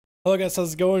Hello guys,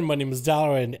 how's it going? My name is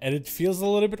Dalaran, and it feels a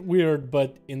little bit weird,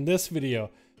 but in this video,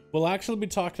 we'll actually be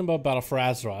talking about Battle for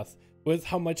Azeroth. With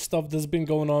how much stuff that's been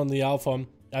going on in the alpha,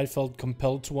 I felt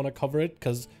compelled to want to cover it,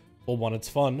 because, well, one, it's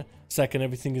fun, second,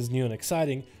 everything is new and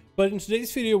exciting. But in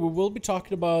today's video, we will be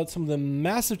talking about some of the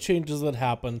massive changes that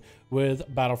happened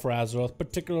with Battle for Azeroth,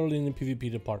 particularly in the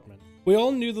PvP department. We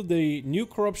all knew that the new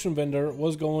corruption vendor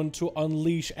was going to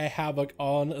unleash a havoc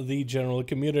on the general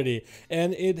community,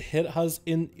 and it hit us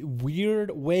in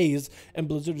weird ways, and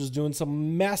Blizzard is doing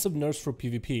some massive nerfs for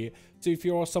PvP. So if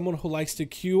you're someone who likes to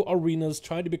queue arenas,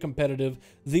 trying to be competitive,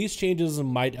 these changes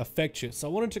might affect you. So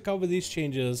I wanted to cover these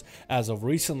changes as of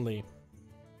recently.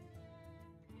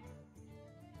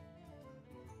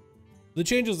 The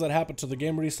changes that happened to the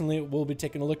game recently we'll be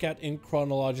taking a look at in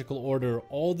chronological order,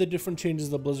 all the different changes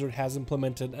that Blizzard has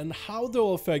implemented and how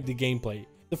they'll affect the gameplay.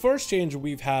 The first change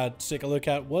we've had to take a look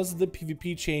at was the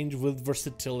PvP change with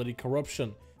Versatility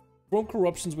corruption. From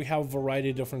corruptions we have a variety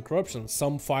of different corruptions.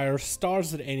 Some fire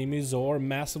stars at enemies or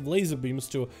massive laser beams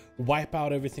to wipe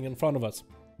out everything in front of us.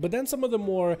 But then some of the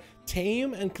more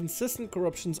tame and consistent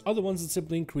corruptions are the ones that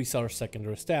simply increase our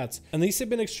secondary stats, and these have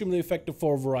been extremely effective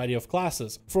for a variety of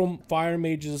classes. From fire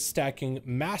mages stacking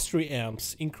mastery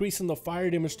amps, increasing the fire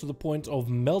damage to the point of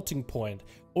melting point,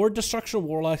 or destruction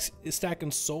warlocks stacking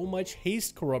so much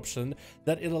haste corruption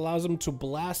that it allows them to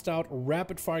blast out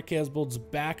rapid fire chaos builds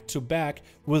back to back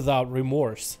without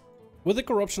remorse. With the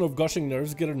corruption of gushing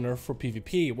nerfs get a nerf for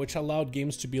PvP, which allowed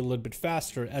games to be a little bit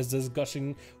faster, as this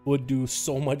gushing would do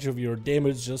so much of your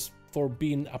damage just for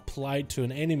being applied to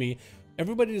an enemy.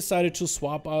 Everybody decided to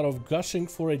swap out of gushing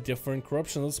for a different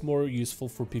corruption that's more useful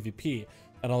for PvP,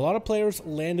 and a lot of players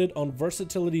landed on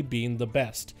versatility being the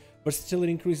best.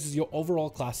 Versatility increases your overall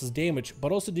class's damage,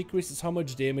 but also decreases how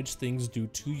much damage things do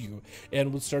to you.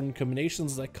 And with certain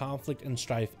combinations like Conflict and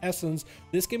Strife Essence,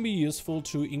 this can be useful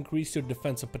to increase your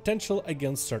defensive potential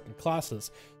against certain classes.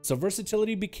 So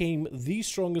versatility became the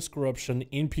strongest corruption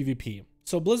in PvP.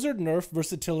 So Blizzard nerfed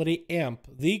Versatility Amp,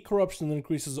 the corruption that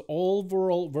increases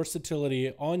overall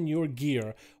versatility on your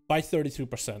gear by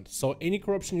 33%. So any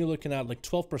corruption you're looking at, like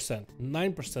 12%,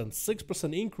 9%,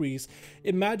 6% increase,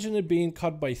 imagine it being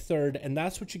cut by third, and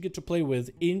that's what you get to play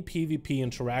with in PvP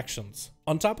interactions.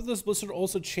 On top of this, Blizzard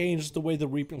also changed the way the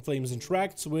Reaping Flames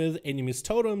interacts with enemies'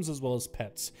 totems as well as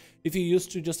pets. If you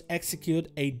used to just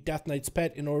execute a Death Knight's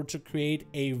pet in order to create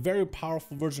a very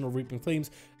powerful version of Reaping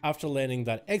Flames after landing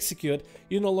that execute,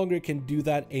 you no longer can do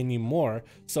that anymore.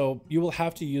 So you will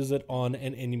have to use it on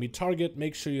an enemy target.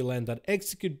 Make sure you land that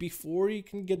execute before you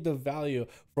can get the value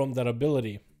from that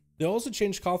ability. They also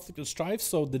changed Conflict and Strife,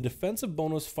 so the defensive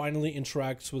bonus finally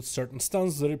interacts with certain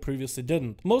stuns that it previously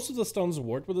didn't. Most of the stuns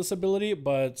worked with this ability,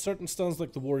 but certain stuns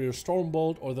like the Warrior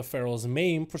Stormbolt or the Pharaoh's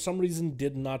Maim for some reason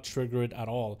did not trigger it at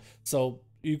all. So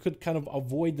you could kind of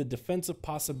avoid the defensive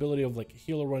possibility of like a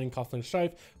healer running Conflict and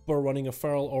Strife, but running a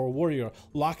Feral or a Warrior,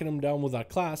 locking them down with that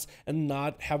class and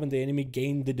not having the enemy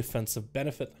gain the defensive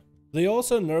benefit. They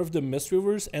also nerfed the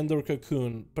Mistweavers and their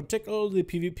Cocoon, particularly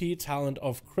the PvP talent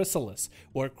of Chrysalis,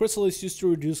 where Chrysalis used to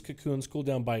reduce Cocoon's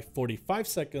cooldown by 45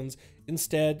 seconds,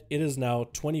 instead it is now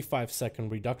 25-second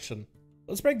reduction.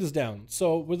 Let's break this down.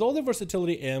 So with all the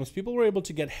versatility amps, people were able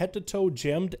to get head-to-toe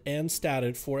gemmed and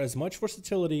statted for as much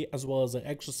versatility as well as the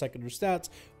extra secondary stats,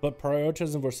 but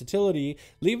prioritizing versatility,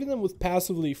 leaving them with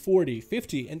passively 40,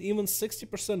 50, and even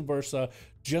 60% versa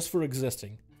just for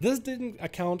existing. This didn't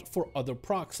account for other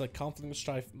procs like Conflict and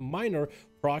Strife Minor,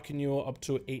 proccing you up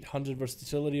to 800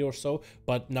 versatility or so,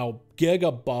 but now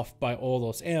giga buffed by all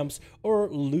those amps, or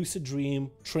Lucid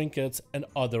Dream, Trinkets, and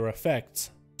other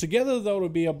effects. Together that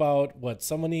would be about, what,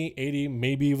 70, 80,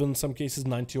 maybe even in some cases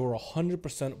 90 or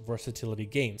 100% versatility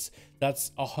gains.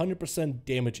 That's 100%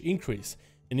 damage increase.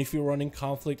 And if you're running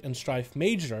Conflict and Strife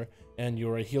Major, and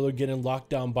you're a healer getting locked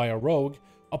down by a rogue,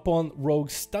 upon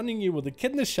rogue stunning you with a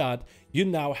kidney shot, you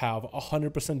now have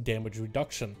 100% damage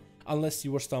reduction. Unless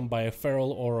you were stunned by a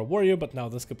Feral or a Warrior, but now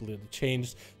this completely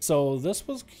changed. So this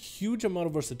was a huge amount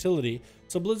of versatility,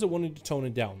 so Blizzard wanted to tone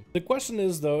it down. The question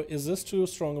is though, is this too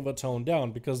strong of a tone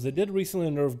down? Because they did recently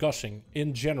nerf gushing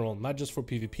in general, not just for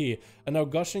PvP, and now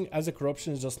gushing as a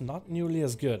corruption is just not nearly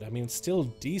as good. I mean, it's still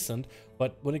decent,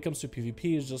 but when it comes to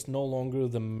PvP, it's just no longer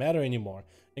the meta anymore.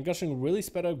 And gushing really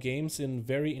sped up games in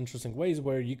very interesting ways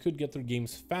where you could get through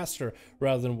games faster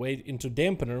rather than wade into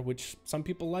dampener, which some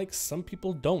people like, some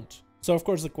people don't. So of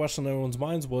course the question on everyone's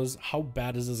minds was, how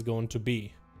bad is this going to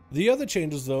be? The other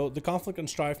changes though, the Conflict and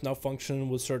Strife now function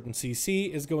with certain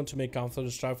CC is going to make Conflict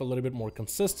and Strife a little bit more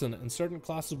consistent, and certain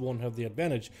classes won't have the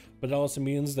advantage, but it also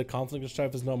means that Conflict and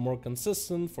Strife is now more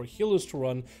consistent for healers to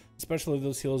run, especially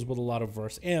those healers with a lot of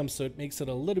verse amps, so it makes it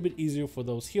a little bit easier for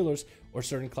those healers or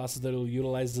certain classes that will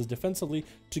utilize this defensively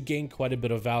to gain quite a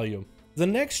bit of value. The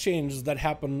next change that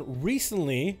happened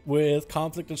recently with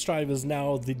Conflict and Strife is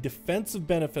now the defensive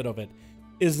benefit of it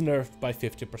is nerfed by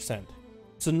 50%.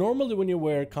 So normally when you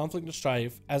wear Conflict and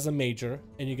Strife as a major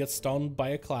and you get stunned by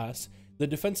a class, the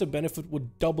defensive benefit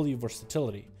would double your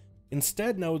versatility.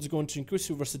 Instead, now it's going to increase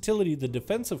your versatility, the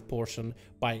defensive portion,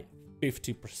 by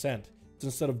 50%. So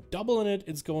instead of doubling it,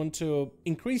 it's going to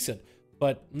increase it,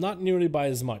 but not nearly by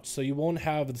as much. So you won't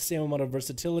have the same amount of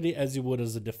versatility as you would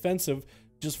as a defensive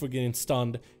just for getting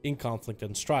stunned in Conflict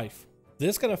and Strife.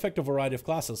 This can affect a variety of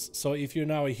classes, so if you're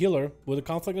now a healer with a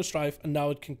Conflict and Strife and now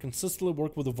it can consistently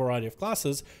work with a variety of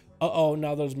classes,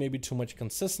 now there's maybe too much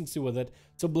consistency with it,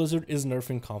 so Blizzard is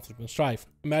nerfing Conflict and Strife.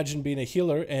 Imagine being a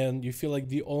healer and you feel like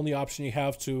the only option you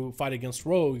have to fight against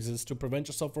rogues is to prevent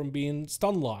yourself from being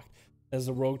stun locked. As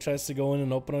the rogue tries to go in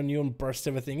and open on you and burst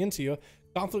everything into you,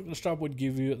 Conflict and Strife would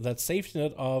give you that safety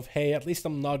net of, hey, at least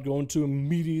I'm not going to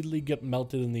immediately get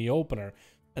melted in the opener.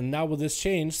 And now with this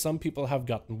change, some people have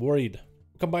gotten worried.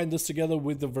 Combine this together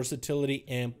with the versatility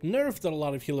amp nerf that a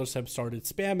lot of healers have started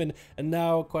spamming, and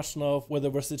now question of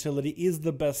whether versatility is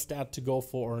the best stat to go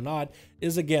for or not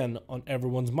is again on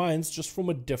everyone's minds, just from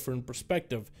a different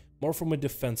perspective, more from a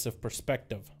defensive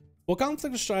perspective. What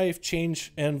Conflict and Strife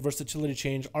change and versatility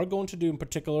change are going to do in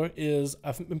particular is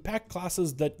impact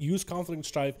classes that use Conflict and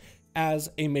Strife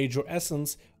as a major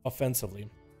essence offensively.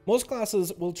 Most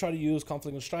classes will try to use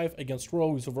Conflict and Strife against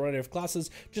rogues, a variety of classes,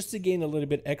 just to gain a little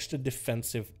bit extra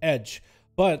defensive edge.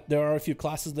 But there are a few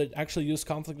classes that actually use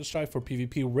Conflict and Strife for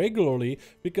PvP regularly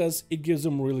because it gives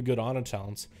them really good honor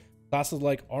talents. Classes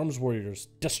like Arms Warriors,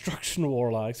 Destruction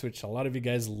Warlocks, which a lot of you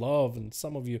guys love and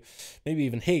some of you maybe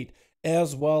even hate,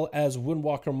 as well as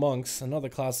Windwalker Monks, another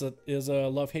class that is a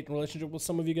love-hate relationship with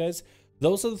some of you guys.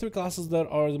 Those are the three classes that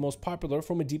are the most popular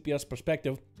from a DPS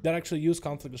perspective that actually use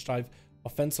Conflict and Strife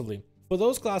offensively. For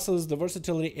those classes, the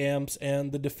versatility amps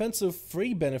and the defensive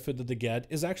free benefit that they get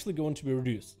is actually going to be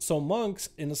reduced. So monks,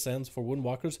 in a sense, for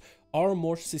Windwalkers, are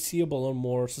more CCable and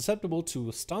more susceptible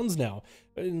to stuns now,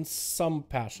 in some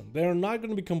fashion. They're not going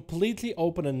to be completely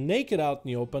open and naked out in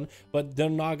the open, but they're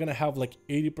not going to have like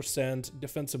 80%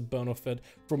 defensive benefit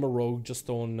from a rogue just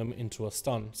throwing them into a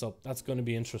stun. So that's going to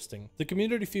be interesting. The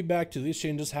community feedback to these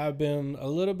changes have been a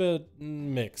little bit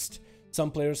mixed. Some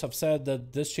players have said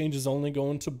that this change is only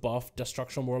going to buff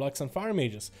Destruction Warlocks and Fire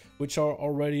Mages, which are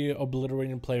already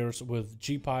obliterating players with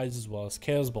G-Pies as well as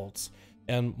Chaos Bolts.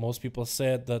 And most people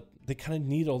said that they kind of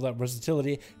need all that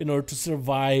versatility in order to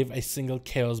survive a single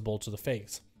Chaos Bolt to the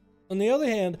face. On the other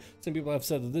hand, some people have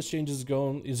said that this change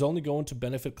is only going to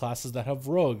benefit classes that have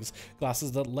rogues,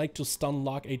 classes that like to stun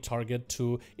lock a target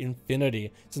to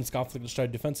infinity. Since Conflict and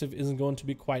Strife defensive isn't going to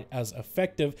be quite as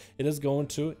effective, it is going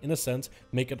to, in a sense,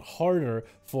 make it harder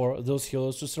for those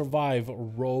healers to survive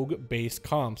rogue-based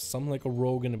comps. Something like a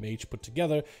rogue and a mage put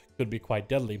together could be quite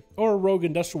deadly. Or a rogue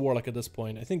and Destro Warlock at this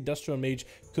point. I think Destro and Mage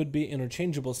could be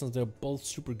interchangeable since they're both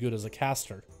super good as a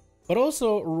caster. But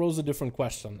also arose a different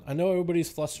question. I know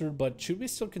everybody's flustered, but should we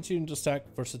still continue to stack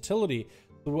versatility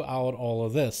throughout all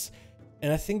of this?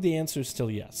 And I think the answer is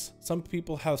still yes. Some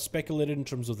people have speculated in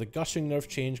terms of the gushing nerf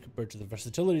change compared to the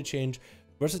versatility change.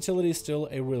 Versatility is still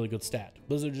a really good stat.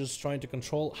 Blizzard is just trying to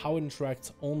control how it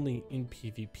interacts only in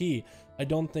PvP. I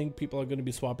don't think people are going to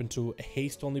be swapping to a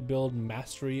haste only build,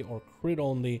 mastery, or crit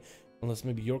only, unless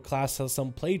maybe your class has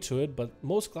some play to it, but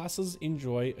most classes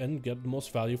enjoy and get the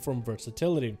most value from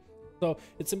versatility. So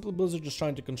it's simply Blizzard just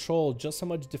trying to control just how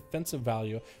much defensive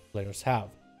value players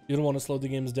have. You don't want to slow the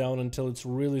games down until it's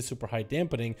really super high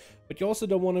dampening, but you also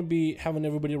don't want to be having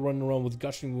everybody running around with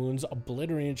gushing wounds,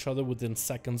 obliterating each other within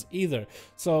seconds either.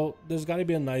 So there's got to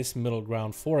be a nice middle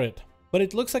ground for it. But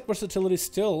it looks like versatility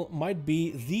still might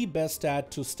be the best stat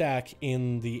to stack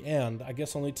in the end. I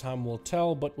guess only time will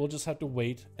tell, but we'll just have to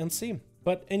wait and see.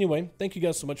 But anyway, thank you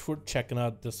guys so much for checking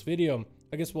out this video.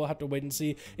 I guess we'll have to wait and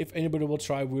see if anybody will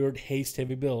try weird haste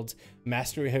heavy builds,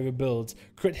 mastery heavy builds,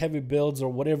 crit heavy builds,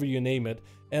 or whatever you name it.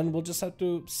 And we'll just have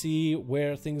to see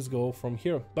where things go from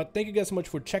here. But thank you guys so much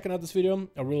for checking out this video.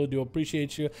 I really do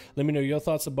appreciate you. Let me know your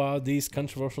thoughts about these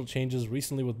controversial changes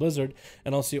recently with Blizzard.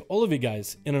 And I'll see all of you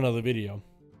guys in another video.